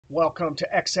Welcome to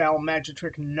Excel Magic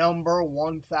Trick number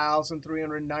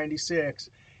 1396.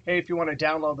 Hey, if you want to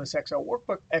download this Excel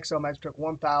workbook, Excel Magic Trick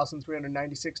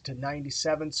 1396 to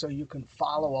 97, so you can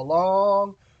follow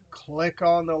along, click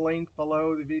on the link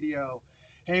below the video.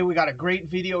 Hey, we got a great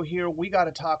video here. We got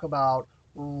to talk about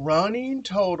running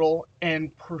total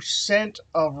and percent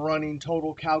of running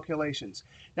total calculations.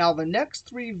 Now, the next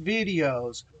three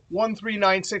videos,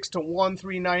 1396 to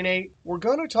 1398, we're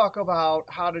going to talk about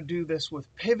how to do this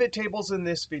with pivot tables in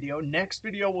this video. Next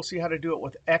video, we'll see how to do it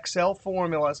with Excel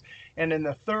formulas. And in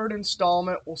the third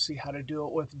installment, we'll see how to do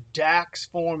it with DAX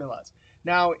formulas.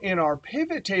 Now, in our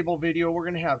pivot table video, we're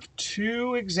going to have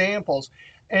two examples.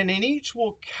 And in each,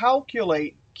 we'll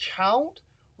calculate count,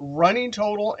 running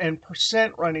total, and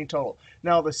percent running total.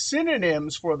 Now, the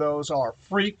synonyms for those are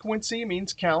frequency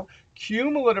means count,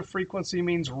 cumulative frequency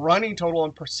means running total,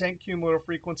 and percent cumulative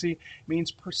frequency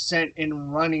means percent in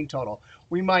running total.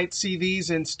 We might see these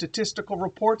in statistical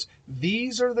reports.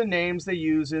 These are the names they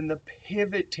use in the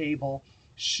pivot table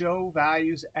show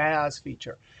values as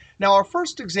feature. Now, our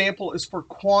first example is for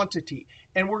quantity,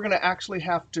 and we're going to actually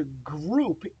have to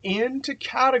group into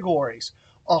categories.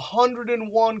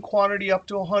 101 quantity up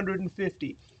to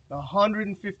 150,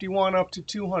 151 up to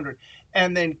 200,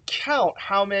 and then count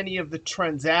how many of the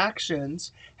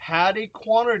transactions had a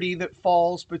quantity that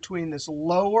falls between this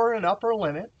lower and upper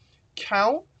limit.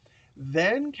 Count,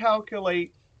 then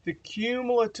calculate the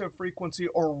cumulative frequency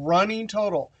or running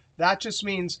total. That just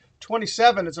means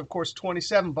 27 is, of course,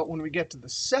 27. But when we get to the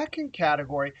second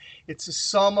category, it's the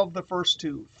sum of the first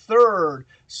two. Third,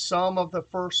 sum of the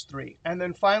first three. And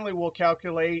then finally, we'll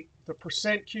calculate the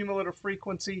percent cumulative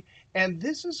frequency. And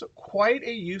this is quite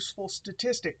a useful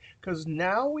statistic, because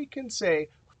now we can say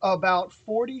about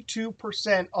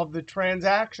 42% of the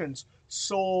transactions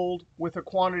sold with a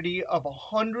quantity of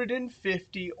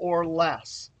 150 or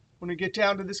less. When we get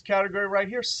down to this category right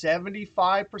here,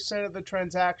 75% of the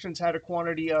transactions had a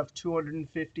quantity of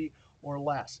 250 or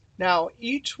less. Now,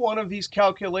 each one of these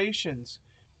calculations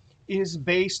is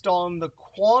based on the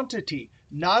quantity.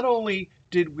 Not only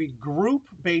did we group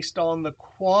based on the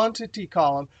quantity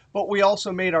column, but we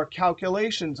also made our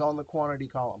calculations on the quantity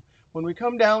column. When we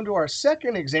come down to our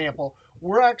second example,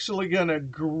 we're actually going to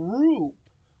group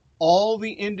all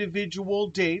the individual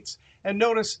dates. And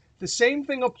notice the same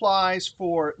thing applies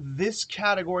for this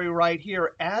category right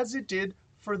here as it did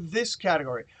for this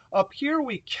category. Up here,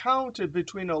 we counted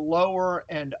between a lower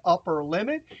and upper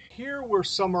limit. Here, we're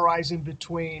summarizing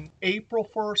between April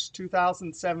 1st,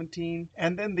 2017,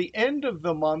 and then the end of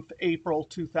the month, April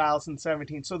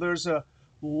 2017. So there's a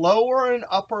lower and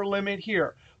upper limit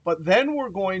here. But then we're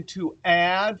going to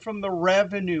add from the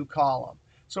revenue column.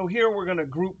 So here, we're going to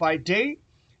group by date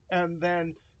and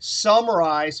then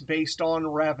summarize based on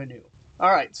revenue.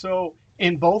 All right, so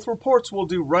in both reports, we'll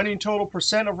do running total,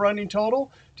 percent of running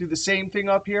total. Do the same thing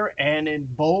up here. And in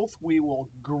both, we will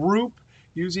group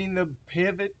using the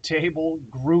pivot table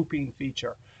grouping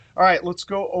feature. All right, let's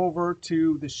go over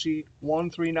to the sheet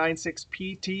 1396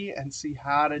 PT and see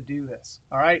how to do this.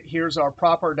 All right, here's our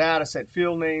proper data set.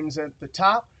 Field names at the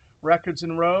top, records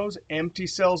and rows, empty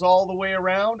cells all the way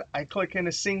around. I click in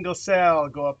a single cell,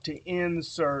 go up to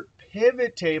Insert,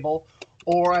 Pivot Table,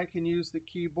 or I can use the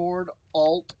keyboard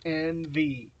Alt and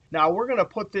V. Now, we're going to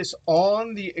put this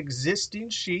on the existing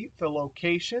sheet, the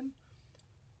location.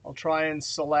 I'll try and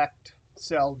select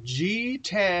cell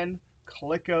G10,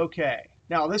 click OK.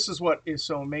 Now, this is what is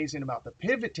so amazing about the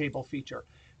pivot table feature,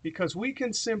 because we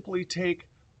can simply take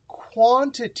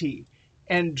quantity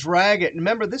and drag it.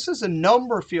 Remember, this is a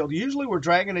number field. Usually, we're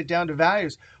dragging it down to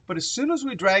values. But as soon as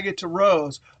we drag it to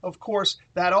rows, of course,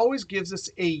 that always gives us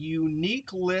a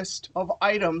unique list of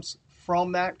items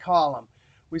from that column.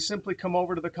 We simply come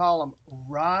over to the column,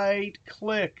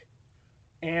 right-click,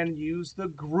 and use the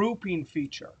grouping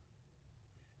feature.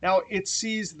 Now, it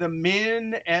sees the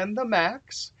min and the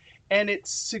max, and it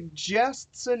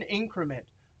suggests an increment.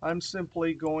 I'm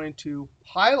simply going to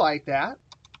highlight that,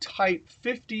 type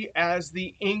 50 as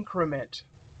the increment,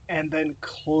 and then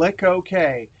click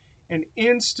OK. And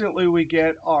instantly, we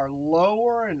get our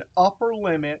lower and upper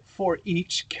limit for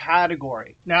each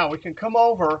category. Now, we can come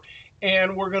over,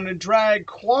 and we're going to drag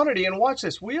quantity. And watch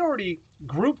this. We already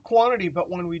grouped quantity, but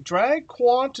when we drag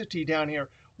quantity down here,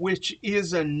 which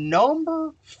is a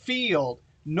number field,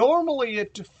 normally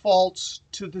it defaults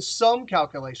to the sum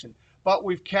calculation. But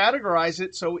we've categorized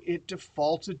it so it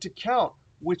defaulted to count,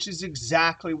 which is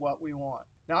exactly what we want.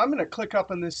 Now, I'm going to click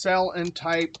up in this cell and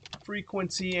type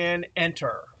frequency and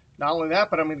enter. Not only that,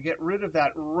 but I'm going to get rid of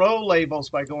that row labels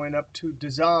by going up to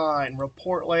Design,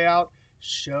 Report Layout,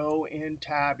 show in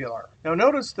tabular. Now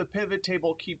notice the pivot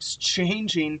table keeps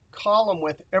changing column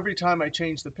width every time I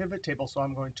change the pivot table. So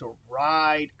I'm going to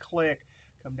right click,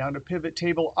 come down to pivot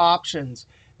table options,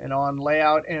 and on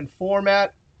layout and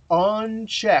format,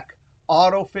 uncheck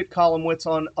auto fit column widths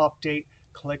on update,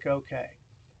 click OK.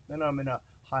 Then I'm going to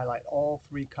highlight all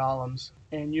three columns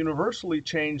and universally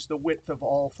change the width of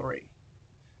all three.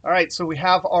 All right, so we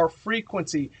have our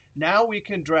frequency. Now we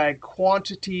can drag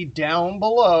quantity down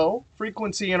below,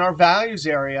 frequency in our values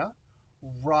area,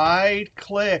 right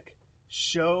click,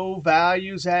 show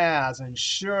values as, and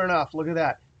sure enough, look at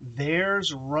that.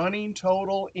 There's running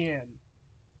total in.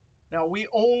 Now we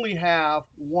only have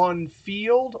one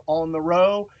field on the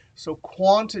row, so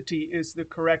quantity is the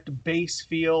correct base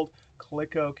field.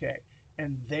 Click OK.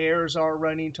 And there's our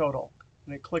running total.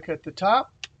 I'm going to click at the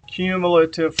top,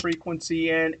 cumulative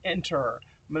frequency, and enter.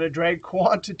 I'm going to drag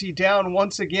quantity down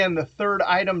once again, the third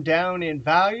item down in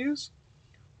values.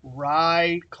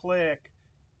 Right click,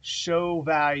 show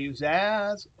values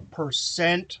as,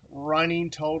 percent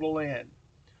running total in.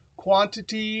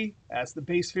 Quantity as the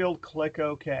base field, click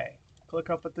OK. Click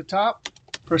up at the top,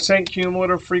 percent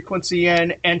cumulative frequency,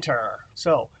 and enter.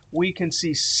 So we can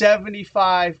see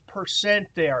 75%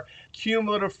 there.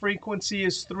 Cumulative frequency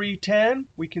is 310.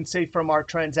 We can say from our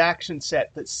transaction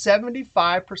set that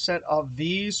 75% of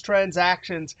these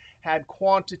transactions had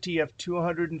quantity of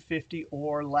 250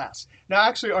 or less. Now,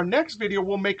 actually, our next video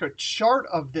will make a chart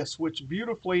of this, which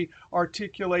beautifully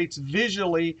articulates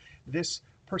visually this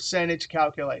percentage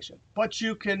calculation. But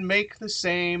you can make the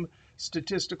same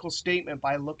statistical statement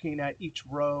by looking at each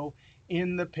row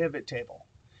in the pivot table.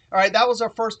 All right, that was our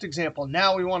first example.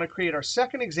 Now we want to create our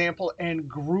second example and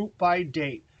group by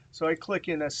date. So I click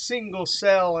in a single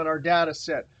cell in our data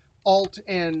set,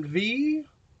 Alt-N-V.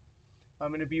 I'm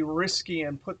going to be risky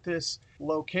and put this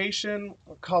location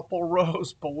a couple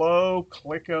rows below.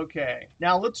 Click OK.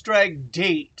 Now let's drag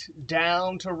date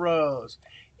down to rows.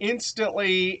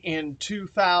 Instantly in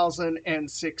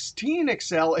 2016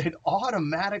 Excel, it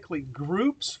automatically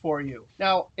groups for you.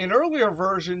 Now, in earlier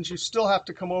versions, you still have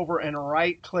to come over and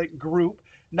right-click group.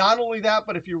 Not only that,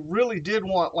 but if you really did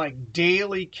want like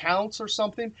daily counts or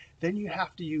something, then you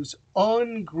have to use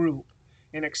ungroup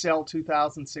in Excel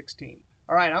 2016.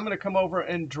 All right, I'm going to come over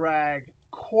and drag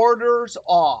quarters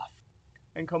off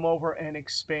and come over and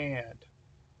expand.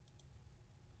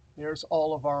 There's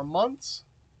all of our months.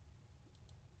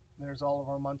 There's all of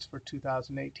our months for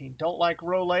 2018. Don't like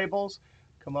row labels?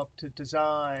 Come up to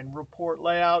Design, Report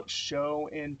Layout, Show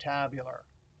in Tabular.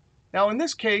 Now, in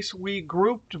this case, we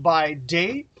grouped by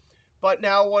date. But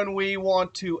now when we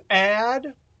want to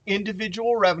add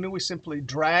individual revenue, we simply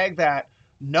drag that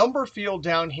number field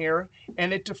down here,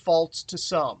 and it defaults to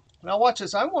sum. Now, watch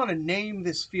this. I want to name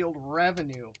this field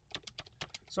Revenue.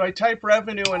 So I type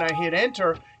revenue and I hit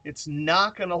enter. It's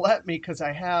not going to let me because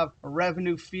I have a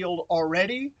revenue field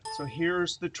already. So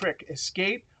here's the trick.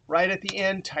 Escape, right at the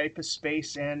end, type a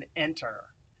space and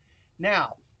enter.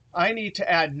 Now, I need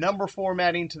to add number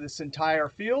formatting to this entire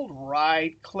field.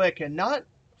 Right click and not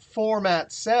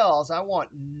format cells. I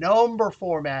want number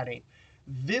formatting.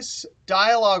 This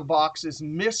dialog box is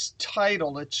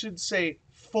mistitled. It should say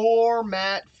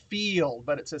format field,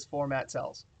 but it says format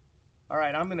cells. All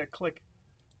right, I'm going to click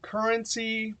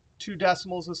currency, 2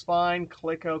 decimals is fine.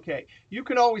 Click OK. You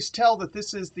can always tell that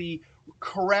this is the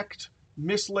correct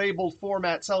mislabeled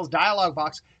format cells dialog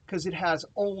box because it has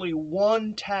only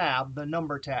one tab, the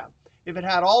number tab. If it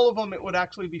had all of them, it would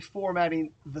actually be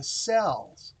formatting the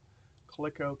cells.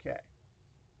 Click OK.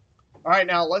 All right,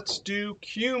 now let's do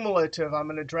cumulative. I'm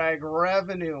going to drag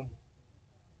revenue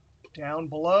down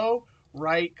below,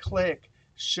 right click,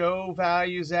 show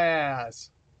values as,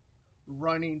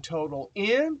 running total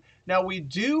in. Now we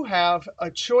do have a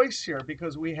choice here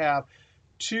because we have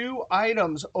 2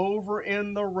 items over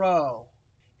in the row.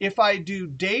 If I do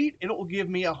date, it will give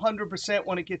me 100%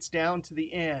 when it gets down to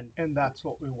the end, and that's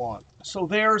what we want. So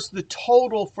there's the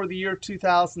total for the year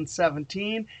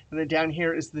 2017, and then down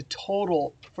here is the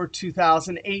total for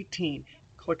 2018.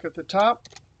 Click at the top,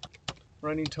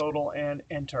 running total, and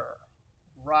enter.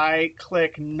 Right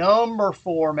click, number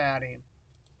formatting.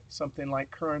 Something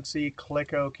like currency,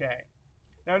 click OK.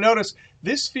 Now notice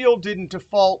this field didn't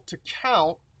default to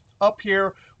count up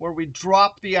here where we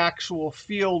dropped the actual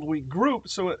field we grouped,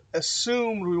 so it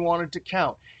assumed we wanted to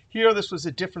count. Here, this was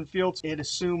a different field. So it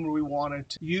assumed we wanted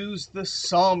to use the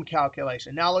sum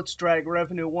calculation. Now let's drag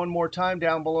revenue one more time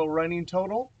down below running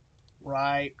total.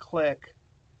 Right click,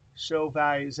 show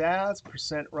values as,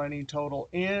 percent running total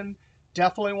in.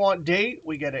 Definitely want date.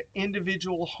 We get an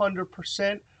individual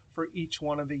 100% for each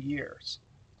one of the years.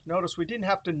 Notice we didn't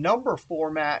have to number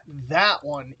format that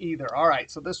one either. All right,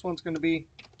 so this one's going to be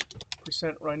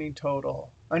percent running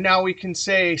total. And now we can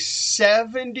say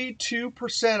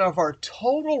 72% of our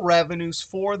total revenues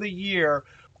for the year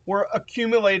were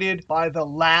accumulated by the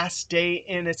last day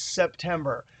in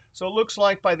September. So it looks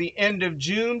like by the end of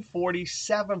June,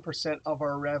 47% of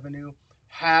our revenue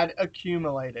had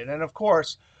accumulated. And of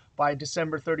course, by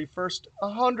December 31st,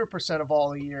 100% of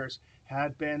all the years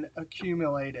had been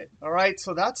accumulated. All right,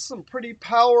 so that's some pretty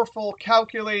powerful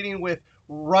calculating with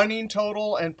running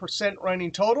total and percent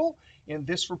running total. In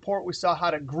this report, we saw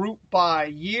how to group by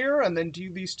year and then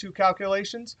do these two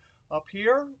calculations. Up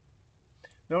here,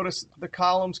 notice the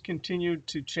columns continued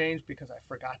to change because I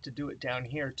forgot to do it down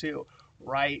here too.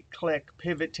 Right click,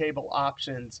 pivot table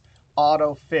options,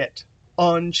 auto fit.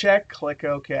 Uncheck, click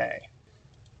OK.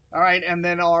 All right, and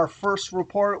then our first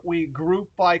report, we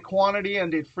grouped by quantity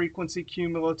and did frequency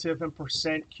cumulative and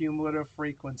percent cumulative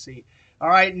frequency. All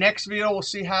right, next video, we'll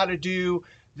see how to do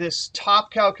this top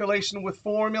calculation with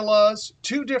formulas,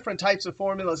 two different types of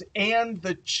formulas, and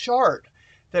the chart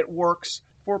that works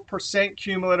for percent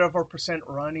cumulative or percent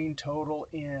running total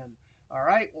in. All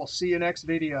right, we'll see you next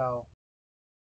video.